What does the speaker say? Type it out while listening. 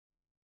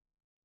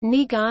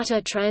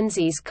Niigata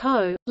Transys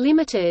Co.,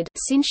 Ltd.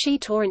 Shinshi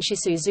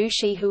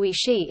Toranshisu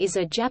Huishi is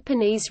a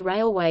Japanese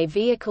railway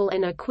vehicle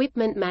and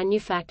equipment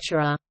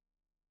manufacturer.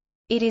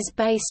 It is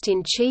based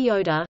in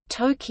Chiyoda,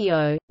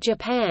 Tokyo,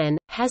 Japan,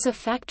 has a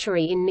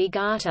factory in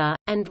Niigata,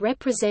 and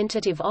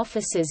representative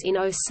offices in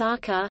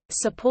Osaka,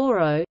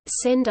 Sapporo,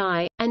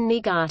 Sendai, and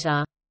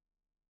Niigata.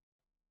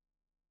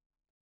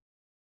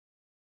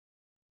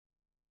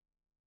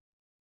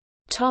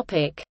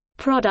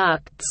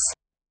 Products.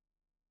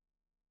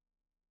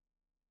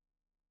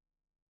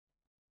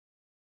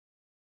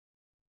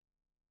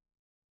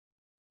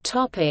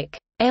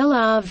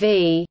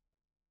 LRV.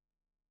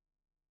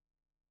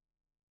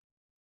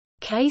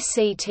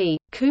 KCT,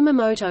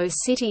 Kumamoto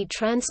City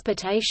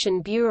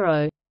Transportation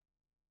Bureau.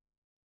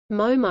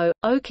 Momo,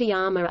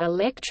 Okayama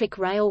Electric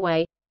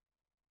Railway.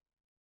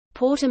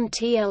 Portum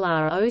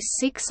TLR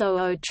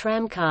 0600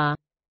 tramcar.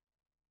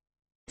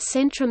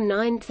 Centrum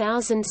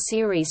 9000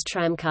 series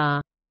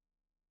tramcar.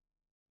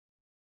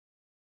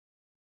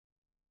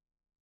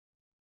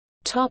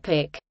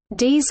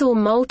 Diesel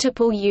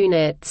multiple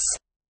units.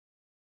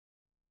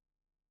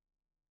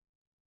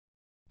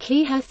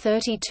 Kiha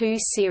 32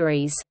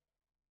 series,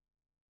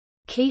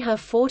 Kiha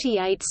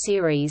 48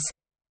 series,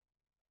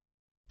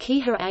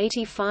 Kiha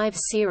 85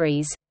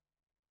 series,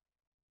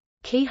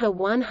 Kiha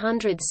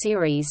 100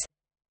 series,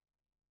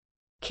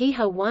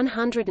 Kiha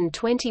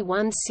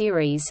 121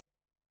 series,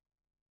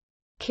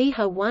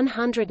 Kiha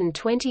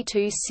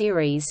 122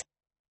 series,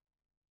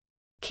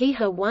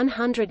 Kiha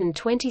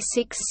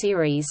 126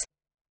 series,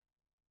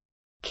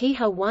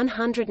 Kiha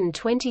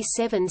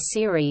 127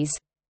 series,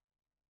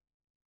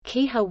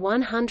 Kiha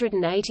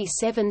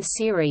 187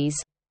 series,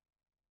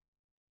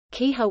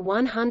 Kiha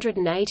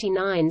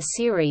 189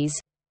 series,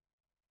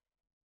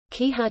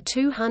 Kiha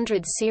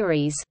 200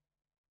 series,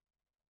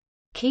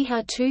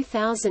 Kiha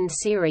 2000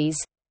 series,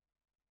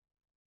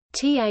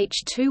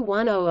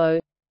 TH2100,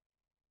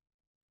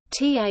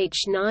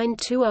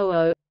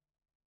 TH9200,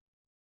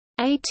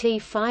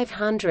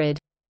 AT500,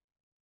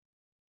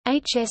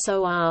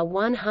 HSOR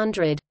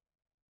 100,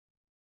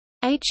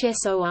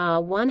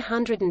 HSOR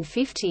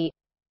 150,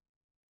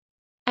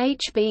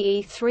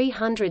 HBE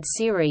 300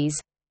 series,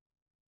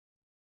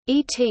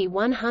 ET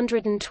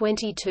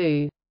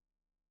 122.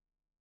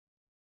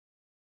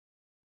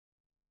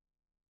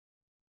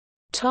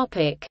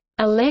 Topic: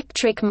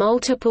 Electric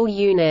multiple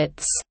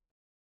units.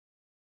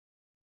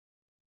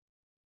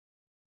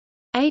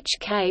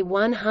 HK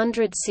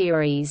 100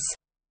 series.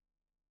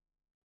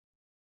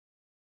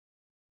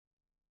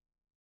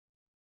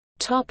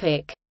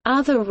 Topic: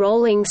 Other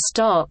rolling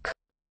stock.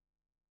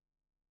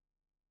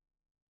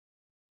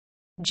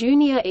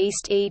 Junior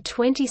East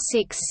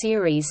E26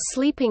 series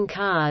sleeping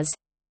cars.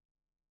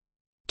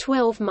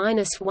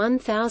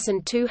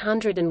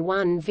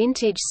 12-1201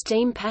 vintage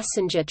steam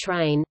passenger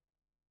train.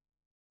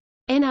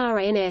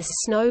 NRNS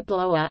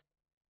snowblower.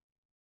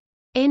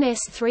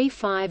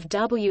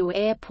 NS35W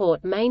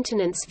airport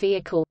maintenance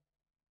vehicle.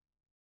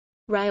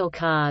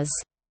 Railcars.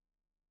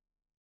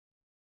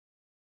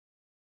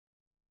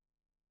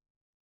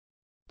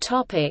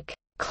 Topic: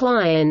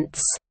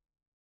 Clients.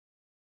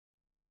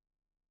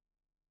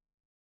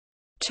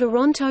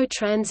 Toronto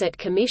Transit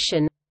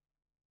Commission.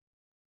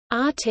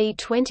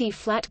 RT20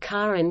 flat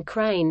car and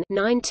crane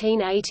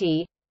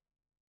 1980.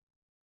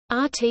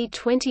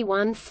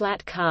 RT21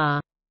 flat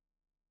car.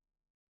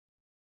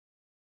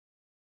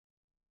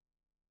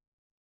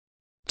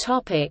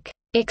 Topic: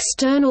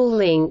 External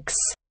links.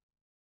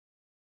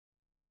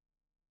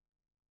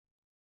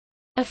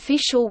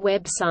 Official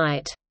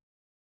website.